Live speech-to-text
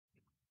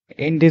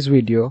In this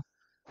video,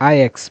 I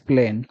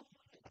explain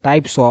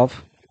types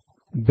of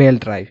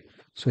belt drive.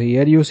 So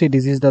here you see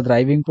this is the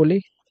driving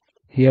pulley,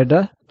 here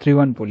the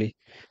driven pulley.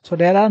 So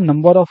there are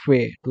number of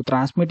way to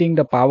transmitting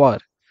the power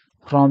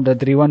from the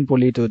driven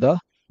pulley to the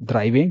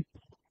driving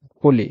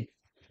pulley.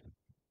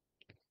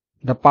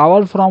 The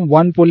power from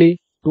one pulley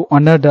to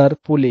another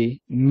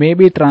pulley may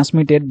be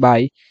transmitted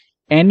by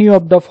any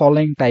of the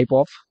following type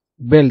of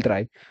belt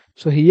drive.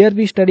 So here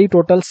we study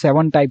total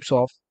 7 types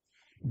of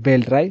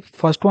belt drive.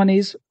 First one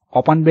is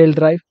open belt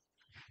drive.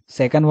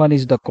 Second one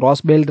is the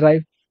cross belt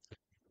drive.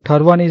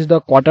 Third one is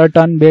the quarter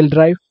turn belt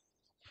drive.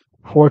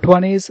 Fourth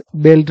one is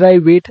belt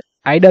drive with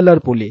idler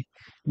pulley.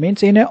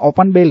 Means in an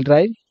open belt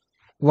drive,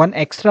 one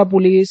extra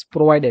pulley is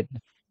provided.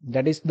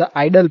 That is the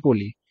idle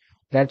pulley.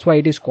 That's why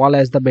it is called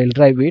as the belt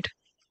drive with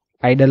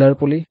idler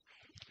pulley.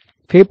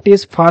 Fifth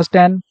is fast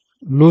and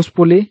loose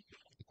pulley.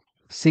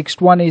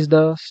 Sixth one is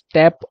the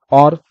step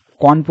or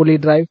cone pulley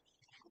drive.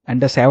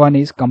 And the 7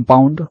 is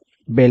compound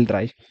belt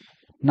drive.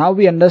 Now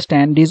we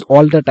understand these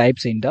all the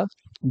types in the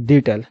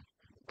detail.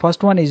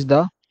 First one is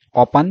the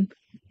open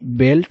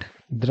belt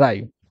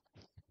drive.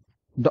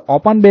 The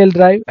open belt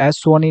drive as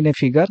shown in a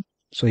figure.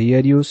 So here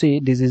you see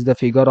this is the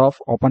figure of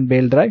open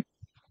belt drive.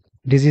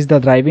 This is the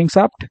driving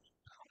shaft.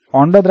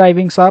 On the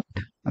driving shaft,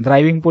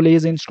 driving pulley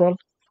is installed.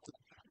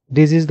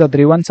 This is the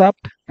driven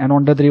shaft, and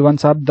on the driven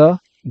shaft the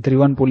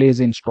driven pulley is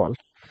installed.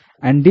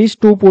 And these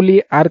two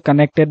pulleys are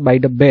connected by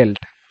the belt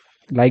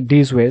like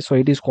this way. So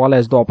it is called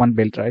as the open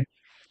belt drive.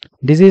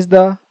 This is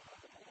the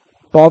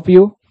top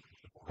view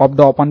of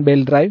the open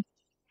belt drive.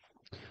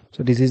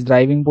 So this is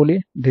driving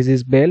pulley, this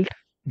is belt,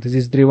 this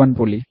is driven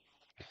pulley.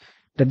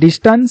 The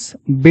distance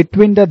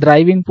between the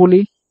driving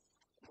pulley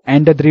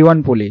and the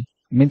driven pulley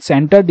means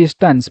center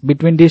distance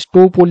between these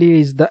two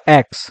pulleys is the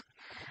x.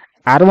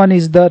 R1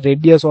 is the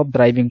radius of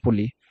driving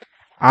pulley.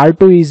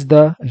 R2 is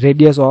the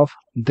radius of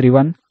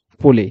driven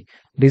pulley.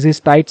 This is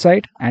tight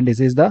side and this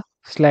is the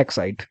slack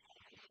side.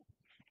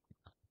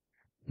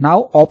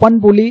 Now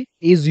open pulley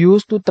is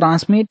used to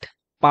transmit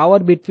power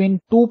between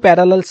two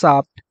parallel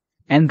shafts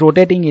and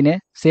rotating in a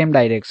same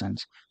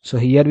directions. So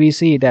here we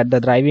see that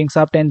the driving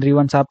shaft and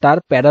driven shaft are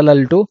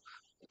parallel to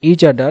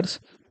each others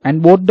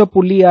and both the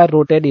pulley are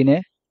rotated in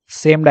a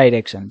same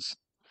directions.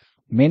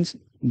 Means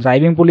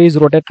driving pulley is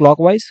rotated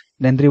clockwise,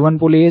 then driven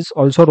pulley is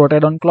also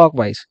rotated on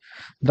clockwise.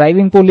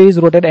 Driving pulley is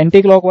rotated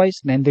anti-clockwise,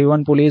 then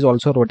driven pulley is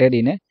also rotated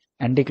in a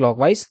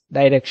anti-clockwise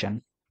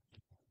direction.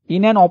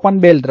 In an open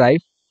belt drive,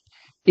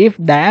 if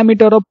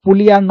diameter of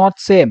pulley are not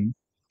same,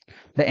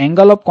 the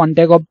angle of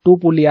contact of two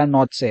pulley are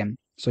not same.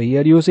 So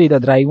here you see the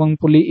driving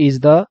pulley is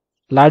the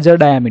larger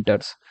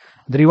diameters.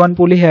 Driven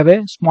pulley have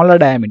a smaller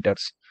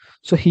diameters.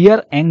 So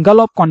here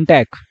angle of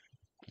contact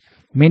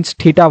means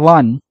theta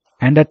 1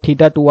 and the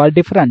theta 2 are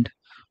different.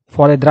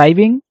 For a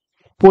driving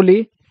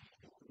pulley,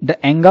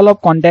 the angle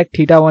of contact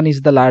theta 1 is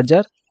the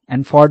larger,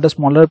 and for the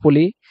smaller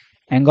pulley,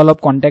 angle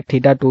of contact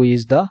theta 2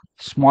 is the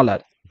smaller.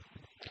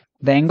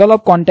 The angle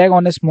of contact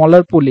on a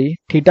smaller pulley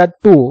theta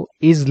 2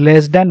 is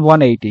less than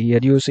 180. Here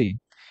you see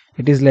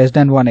it is less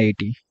than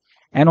 180,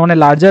 and on a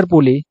larger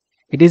pulley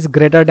it is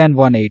greater than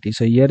 180.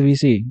 So here we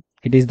see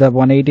it is the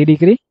 180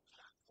 degree,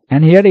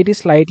 and here it is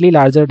slightly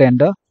larger than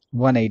the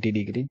 180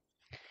 degree.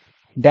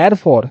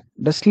 Therefore,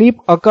 the slip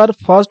occur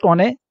first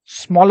on a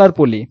smaller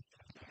pulley.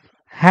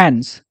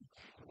 Hence,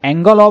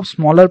 angle of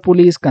smaller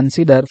pulley is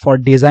considered for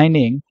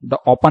designing the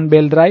open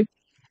belt drive,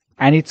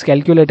 and it's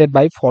calculated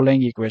by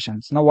following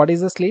equations. Now what is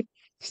the slip?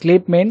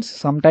 Slip means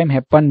sometime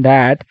happen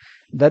that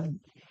the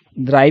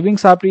driving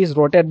shaft is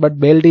rotated but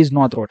belt is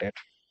not rotated.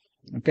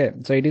 Okay,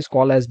 so it is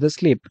called as the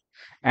slip,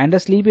 and the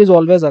slip is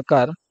always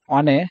occur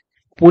on a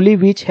pulley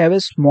which have a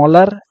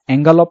smaller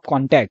angle of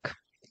contact.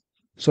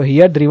 So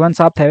here driven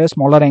shaft have a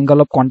smaller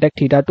angle of contact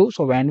theta 2.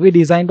 So when we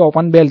design the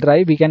open belt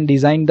drive, we can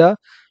design the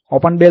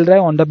open belt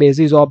drive on the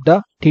basis of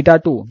the theta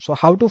 2. So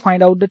how to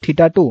find out the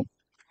theta 2?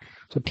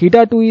 So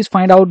theta 2 is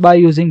find out by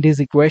using this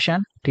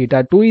equation.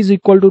 Theta 2 is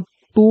equal to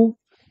 2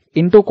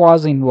 into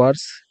cos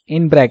inverse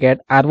in bracket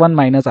R1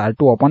 minus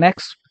R2 upon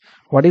X.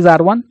 What is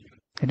R1?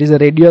 It is the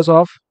radius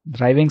of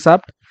driving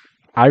shaft.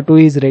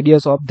 R2 is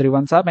radius of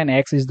driven shaft, and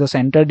X is the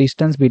center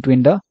distance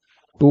between the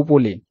two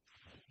pulley.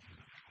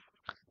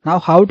 Now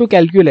how to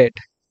calculate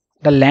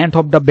the length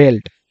of the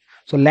belt?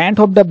 So length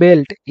of the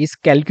belt is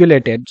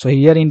calculated. So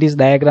here in this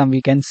diagram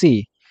we can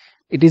see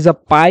it is a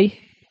pi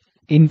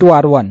into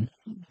R1.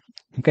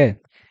 Okay,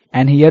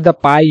 and here the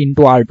pi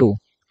into R2.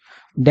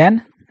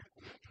 Then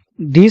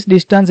this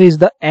distance is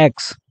the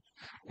X,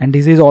 and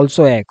this is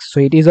also X.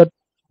 So it is a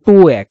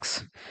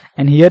 2X.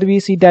 And here we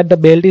see that the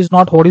belt is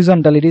not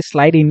horizontal, it is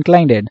slightly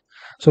inclined.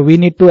 So we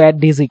need to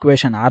add this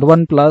equation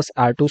R1 plus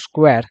R2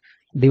 square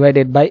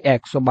divided by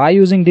X. So by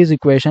using this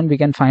equation we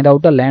can find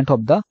out the length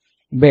of the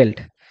belt.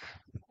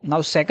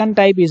 Now second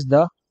type is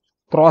the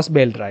cross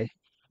belt drive.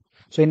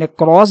 So in a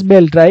cross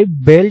belt drive,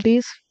 belt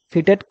is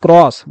fitted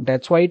cross.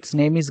 That's why its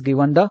name is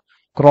given the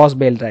cross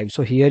belt drive.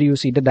 So here you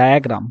see the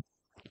diagram.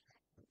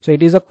 So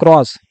it is a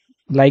cross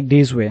like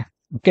this way.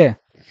 Okay.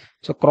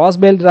 So cross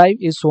belt drive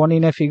is shown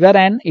in a figure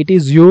and it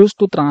is used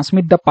to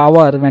transmit the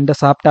power when the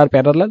shafts are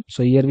parallel.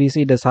 So here we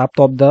see the shaft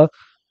of the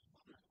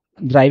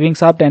driving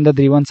shaft and the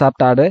driven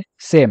shaft are the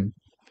same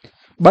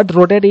but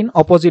rotate in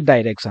opposite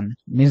direction.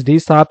 Means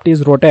this shaft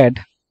is rotate,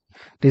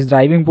 this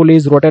driving pulley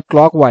is rotate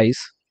clockwise.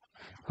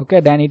 Okay,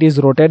 then it is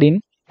rotated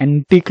in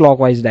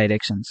anti-clockwise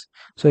directions.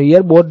 So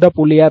here both the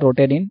pulley are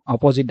rotated in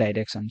opposite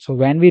direction. So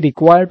when we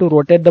require to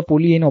rotate the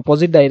pulley in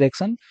opposite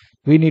direction,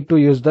 we need to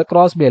use the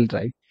cross belt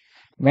drive.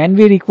 When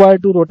we require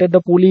to rotate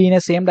the pulley in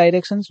the same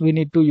directions, we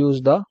need to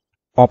use the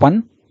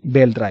open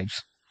belt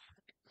drives.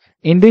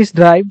 In this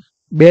drive,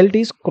 belt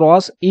is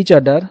cross each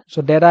other,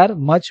 so there are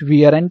much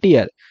wear and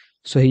tear.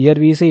 So here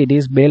we see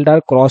these belt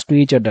are cross to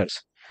each others.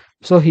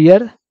 So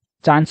here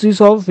chances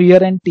of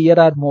wear and tear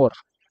are more.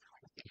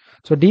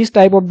 So these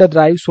type of the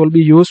drives will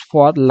be used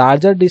for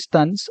larger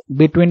distance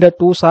between the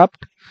two shafts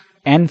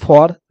and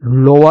for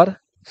lower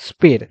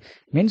speed.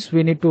 Means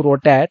we need to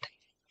rotate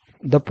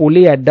the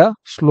pulley at the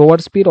slower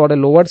speed or the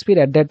lower speed.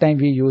 At that time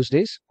we use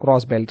this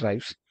cross belt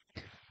drives.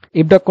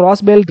 If the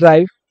cross belt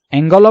drive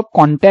angle of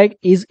contact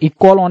is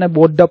equal on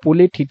both the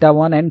pulley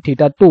theta1 and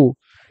theta2,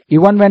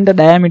 even when the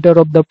diameter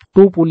of the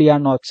two pulley are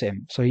not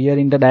same. So here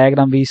in the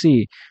diagram we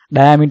see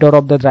diameter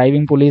of the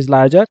driving pulley is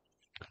larger,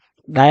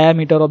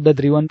 diameter of the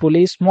driven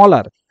pulley is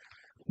smaller,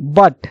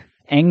 but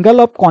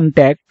angle of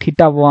contact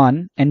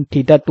theta1 and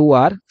theta2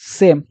 are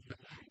same.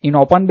 In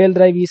open belt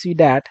drive we see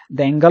that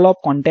the angle of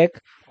contact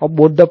of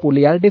both the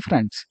pulley are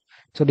different.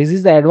 So this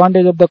is the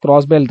advantage of the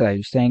cross belt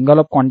drives. The angle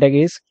of contact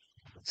is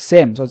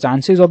same, so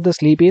chances of the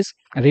slip is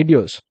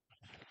reduced.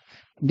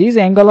 This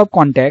angle of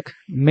contact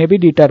may be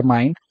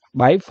determined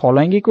by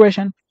following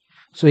equation.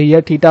 So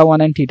here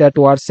theta1 and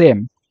theta2 are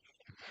same.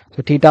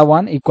 So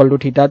theta1 equal to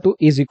theta2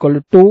 is equal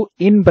to 2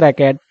 in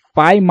bracket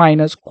pi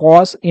minus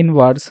cos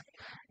inverse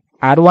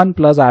r1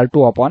 plus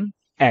r2 upon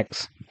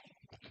x.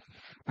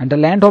 And the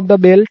length of the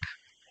belt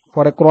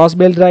for a cross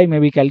belt drive may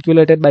be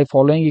calculated by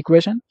following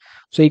equation.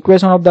 So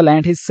equation of the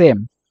length is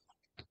same.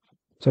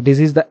 So this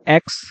is the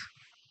x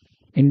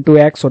into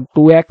x, so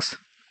 2x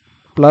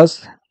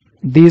plus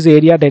this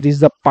area, that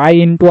is the pi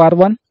into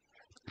r1.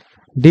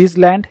 This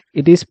length,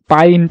 it is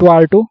pi into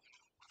r2,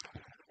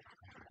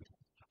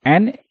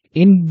 and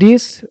in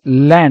this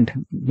length,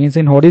 means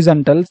in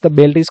horizontals, the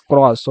belt is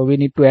cross, so we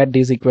need to add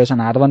this equation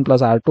r1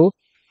 plus r2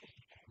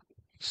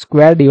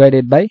 square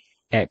divided by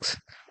x.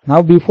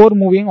 Now before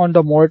moving on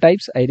to more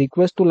types, I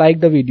request to like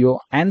the video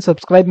and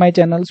subscribe my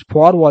channels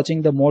for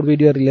watching the more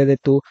video related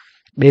to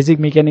basic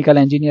mechanical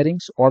engineering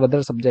or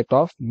other subject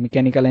of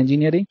mechanical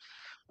engineering.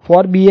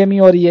 For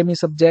BME or EME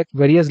subject,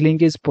 various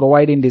link is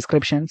provided in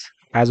descriptions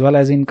as well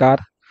as in car,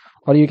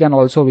 or you can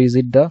also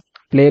visit the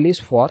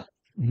playlist for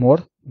more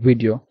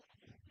video.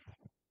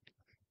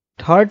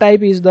 Third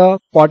type is the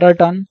quarter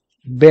ton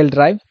belt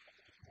drive.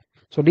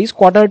 So this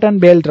quarter ton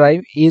belt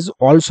drive is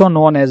also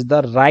known as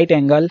the right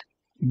angle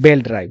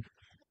belt drive.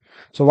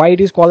 So why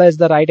it is called as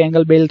the right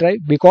angle belt drive?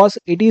 Because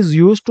it is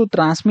used to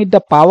transmit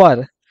the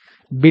power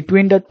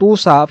between the two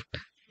shafts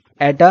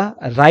at a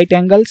right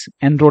angles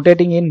and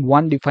rotating in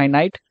one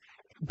definite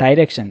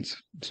directions.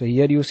 So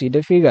here you see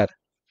the figure.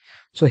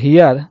 So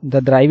here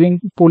the driving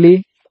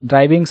pulley,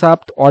 driving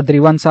shaft or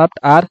driven shaft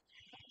are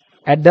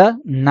at the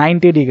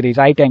 90-degree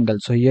right angle.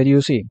 So here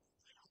you see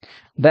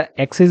the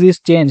axis is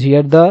changed.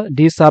 Here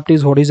this shaft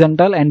is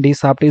horizontal and this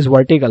shaft is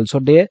vertical. So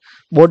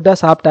both the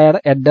shaft are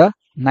at the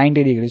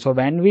 90-degree. So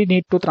when we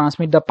need to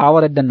transmit the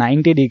power at the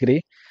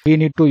 90-degree, we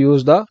need to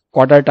use the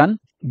quarter ton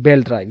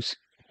belt drives.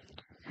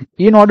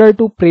 In order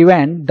to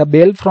prevent the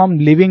belt from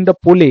leaving the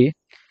pulley,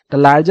 the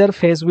larger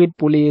face width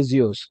pulley is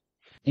used.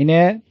 In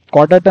a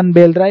quarter ton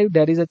belt drive,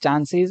 there is a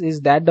chances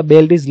is that the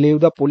belt is leave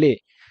the pulley.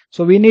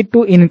 So we need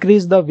to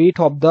increase the width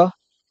of the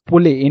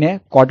pulley in a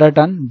quarter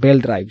ton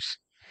belt drives.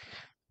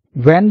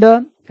 When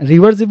the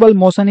reversible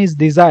motion is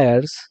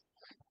desired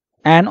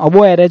and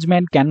above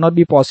arrangement cannot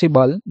be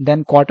possible,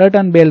 then quarter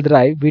ton belt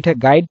drive with a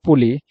guide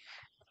pulley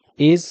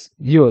is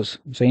used.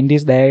 So in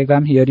this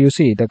diagram here you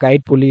see the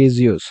guide pulley is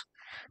used.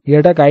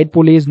 Here the guide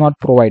pulley is not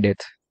provided.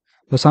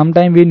 So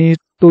sometime we need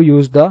to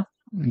use the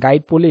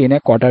guide pulley in a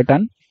quarter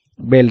ton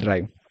belt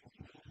drive.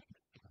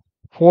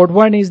 Fourth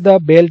one is the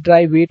belt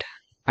drive with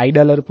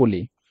idler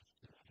pulley.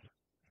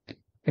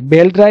 A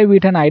belt drive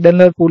with an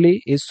idler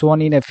pulley is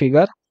shown in a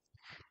figure.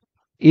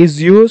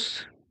 Is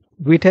used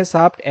with a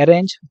shaft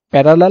arranged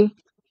parallel,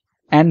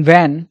 and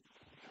when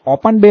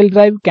open belt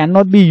drive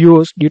cannot be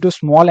used due to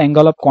small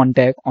angle of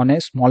contact on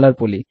a smaller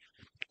pulley.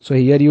 So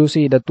here you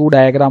see the two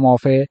diagram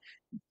of a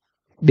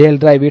belt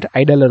drive with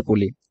idler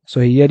pulley. So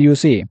here you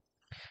see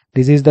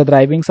this is the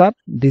driving shaft,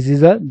 this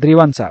is the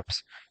driven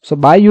shafts. So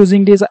by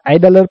using this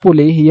idler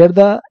pulley, here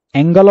the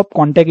angle of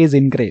contact is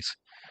increased.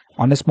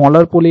 On a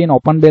smaller pulley in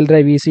open belt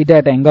drive, we see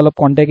that angle of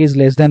contact is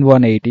less than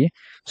 180.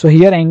 So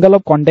here angle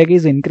of contact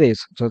is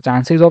increased. So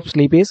chances of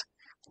slip is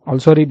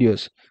also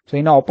reduced. So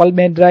in a open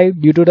belt drive,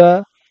 due to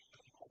the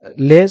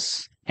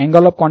less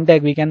angle of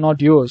contact, we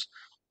cannot use.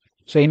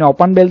 So in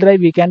open belt drive,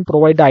 we can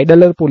provide the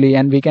idler pulley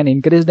and we can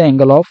increase the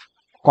angle of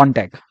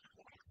contact.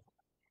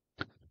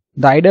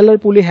 The idler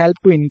pulley helps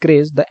to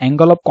increase the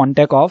angle of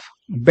contact of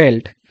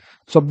belt.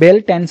 So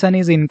belt tension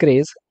is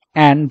increased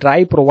and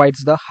drive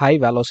provides the high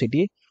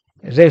velocity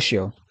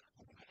ratio.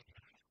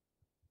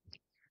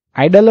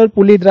 Idler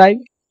pulley drive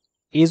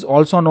is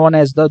also known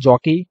as the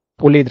jockey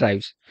pulley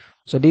drives.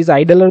 So this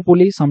idler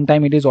pulley,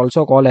 sometimes it is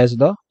also called as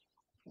the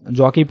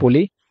jockey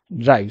pulley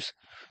drives.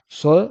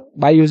 So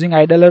by using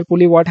idler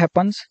pulley, what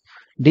happens?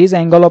 This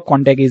angle of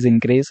contact is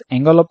increased.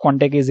 Angle of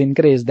contact is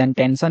increased, then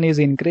tension is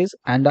increased,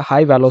 and the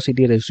high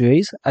velocity ratio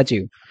is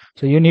achieved.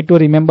 So you need to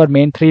remember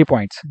main 3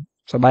 points.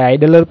 So by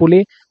idler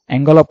pulley,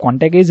 angle of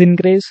contact is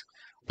increased,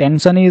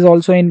 tension is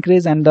also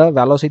increased, and the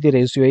velocity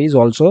ratio is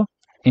also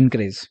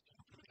increased.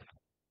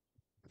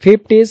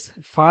 Fifth is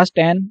fast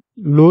and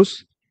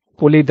loose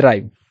pulley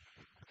drive.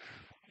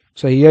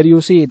 So here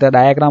you see the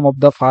diagram of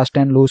the fast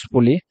and loose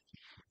pulley.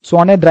 So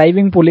on a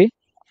driving pulley,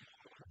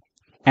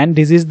 and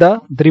this is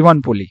the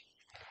driven pulley.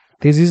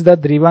 This is the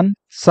driven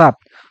shaft.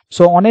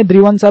 So on a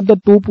driven shaft, the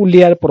two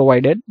pulley are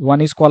provided. One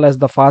is called as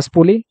the fast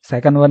pulley.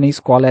 Second one is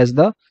called as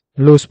the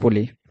loose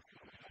pulley.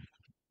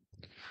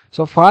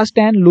 So fast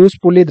and loose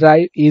pulley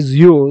drive is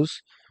used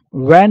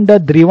when the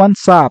driven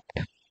shaft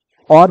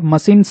or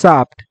machine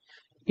shaft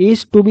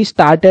is to be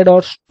started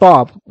or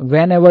stopped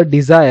whenever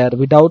desired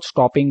without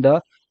stopping the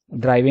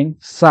driving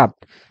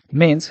shaft.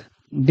 Means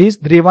this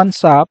driven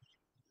shaft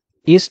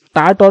is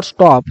start or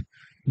stop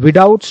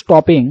without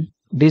stopping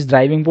this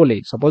driving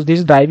pulley. Suppose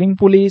this driving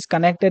pulley is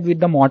connected with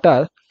the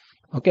motor.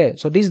 Okay,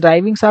 so this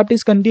driving shaft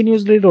is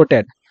continuously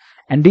rotated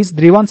and this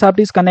driven shaft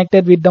is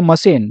connected with the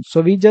machine.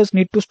 So we just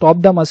need to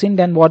stop the machine.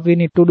 Then what we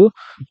need to do?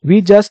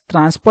 We just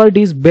transfer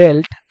this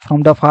belt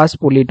from the fast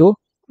pulley to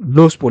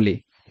loose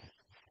pulley.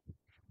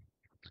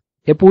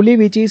 A pulley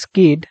which is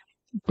keyed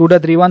to the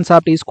driven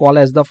shaft is called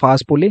as the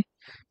fast pulley.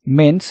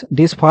 Means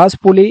this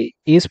fast pulley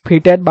is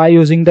fitted by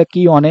using the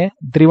key on a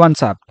driven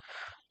shaft.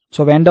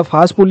 So when the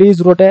fast pulley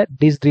is rotated,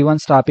 this driven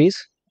shaft is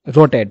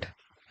rotated.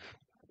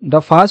 The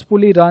fast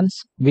pulley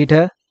runs with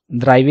a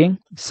driving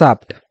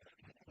shaft.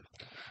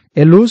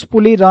 A loose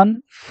pulley runs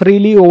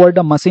freely over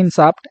the machine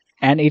shaft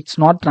and it's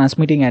not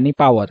transmitting any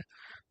power.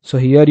 So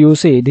here you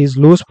see this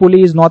loose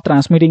pulley is not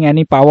transmitting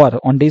any power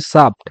on this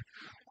shaft.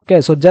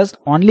 Okay, so just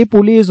only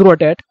pulley is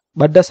rotated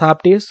but the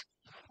shaft is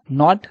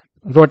not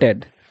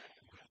rotated.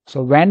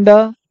 So when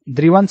the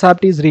driven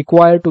shaft is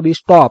required to be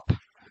stopped,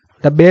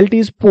 the belt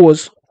is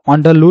pushed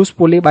on the loose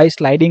pulley by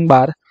sliding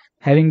bar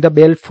having the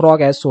belt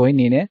frog as shown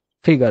in a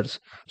figures.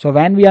 So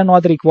when we are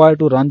not required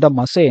to run the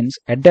machines,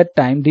 at that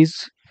time this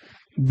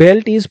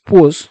belt is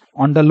pushed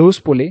on the loose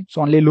pulley.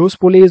 So only loose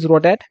pulley is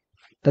rotated,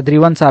 the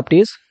driven shaft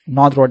is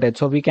not rotated.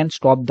 So we can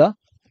stop the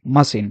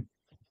machine.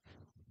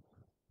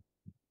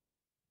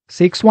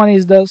 Sixth one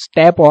is the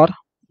step or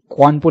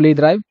cone pulley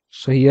drive.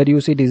 So here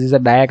you see this is a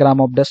diagram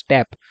of the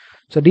step.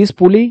 So this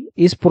pulley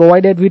is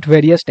provided with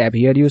various steps.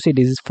 Here you see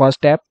this is first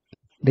step,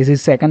 this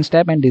is second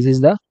step, and this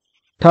is the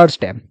third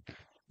step.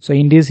 So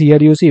in this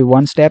here you see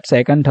one step,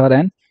 second, third,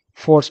 and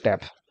fourth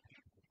step.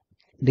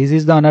 This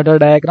is the another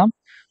diagram.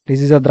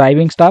 This is a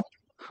driving shaft.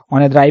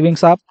 On a driving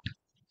shaft,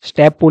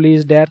 step pulley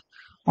is there.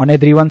 On a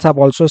driven shaft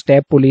also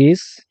step pulley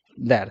is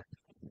there.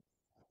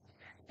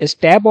 A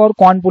step or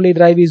cone pulley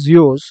drive is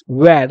used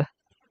where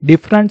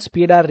different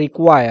speed are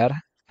required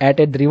at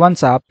a driven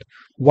shaft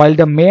while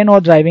the main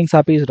or driving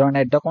shaft is run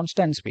at the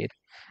constant speed.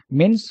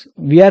 Means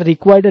we are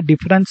required a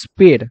different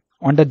speed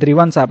on the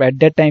driven shaft. At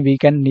that time we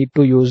can need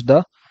to use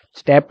the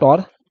step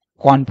or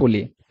cone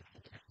pulley.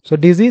 So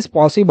this is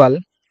possible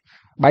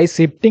by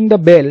shifting the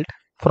belt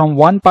from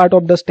one part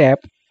of the step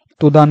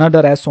to the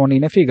another as shown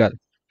in a figure.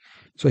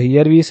 So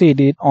here we see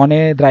it on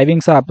a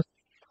driving shaft.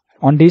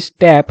 On this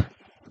step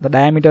the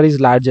diameter is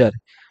larger,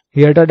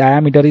 here the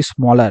diameter is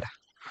smaller,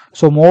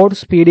 so more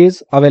speed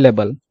is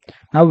available.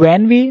 Now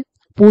when we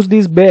push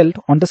this belt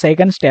on the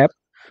second step,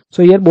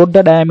 so here both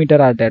the diameter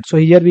are there, so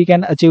here we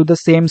can achieve the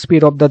same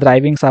speed of the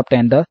driving shaft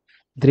and the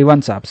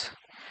driven shafts.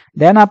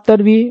 Then after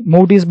we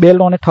move this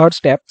belt on a third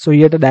step, so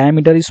here the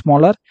diameter is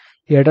smaller,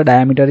 here the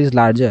diameter is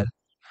larger.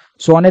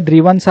 So on a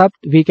driven shaft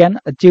we can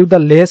achieve the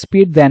less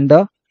speed than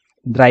the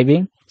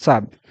driving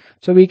shaft.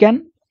 So we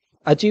can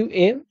achieve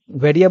a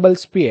variable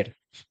speed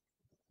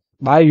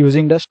by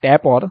using the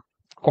step or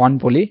cone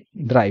pulley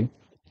drive.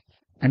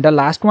 And the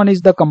last one is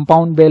the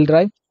compound belt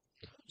drive.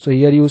 So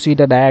here you see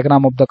the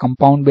diagram of the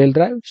compound belt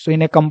drive. So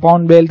in a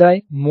compound belt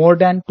drive, more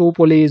than two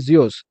pulleys is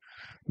used.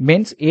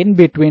 Means in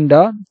between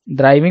the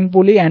driving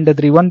pulley and the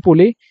driven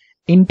pulley,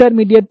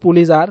 intermediate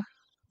pulleys are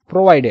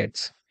provided.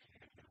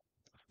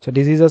 So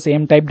this is the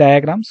same type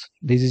diagrams.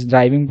 This is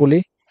driving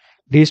pulley.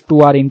 These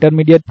two are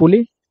intermediate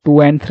pulley,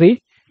 2 and 3,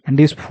 and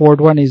this fourth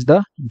one is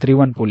the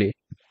driven pulley.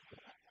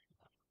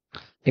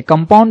 A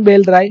compound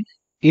belt drive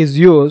is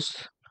used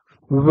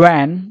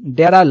when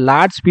there are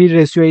large speed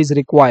ratio is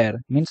required.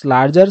 Means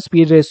larger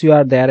speed ratio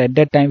are there, at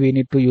that time we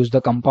need to use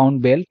the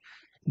compound belt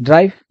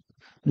drive.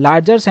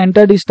 Larger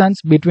center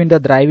distance between the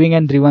driving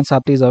and driven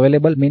shaft is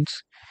available. Means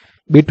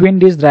between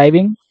this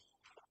driving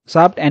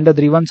shaft and the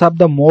driven shaft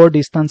the more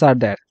distance are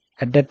there,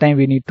 at that time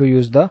we need to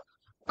use the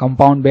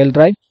compound belt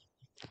drive.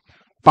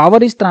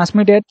 power is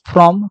transmitted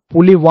from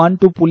pulley 1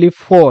 to pulley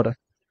 4.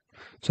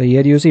 So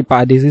here you see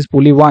this is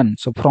pulley 1.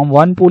 So from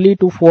 1 pulley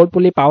to 4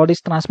 pulley power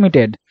is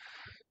transmitted.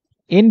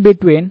 In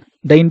between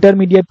the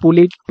intermediate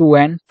pulley 2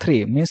 and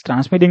 3 means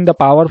transmitting the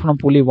power from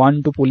pulley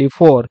 1 to pulley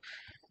 4.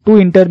 Two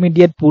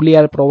intermediate pulley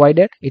are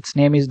provided. Its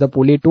name is the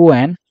pulley 2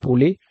 and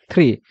pulley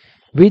 3,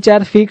 which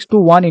are fixed to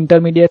one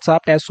intermediate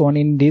shaft as shown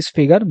in this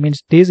figure.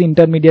 Means this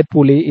intermediate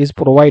pulley is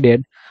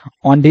provided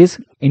on this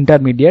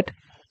intermediate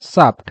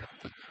shaft.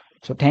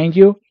 So thank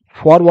you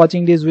for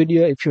watching this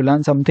video. If you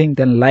learned something,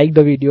 then like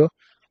the video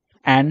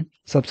and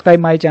subscribe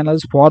my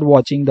channels for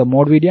watching the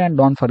more video, and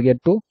don't forget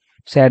to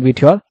share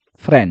with your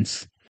friends.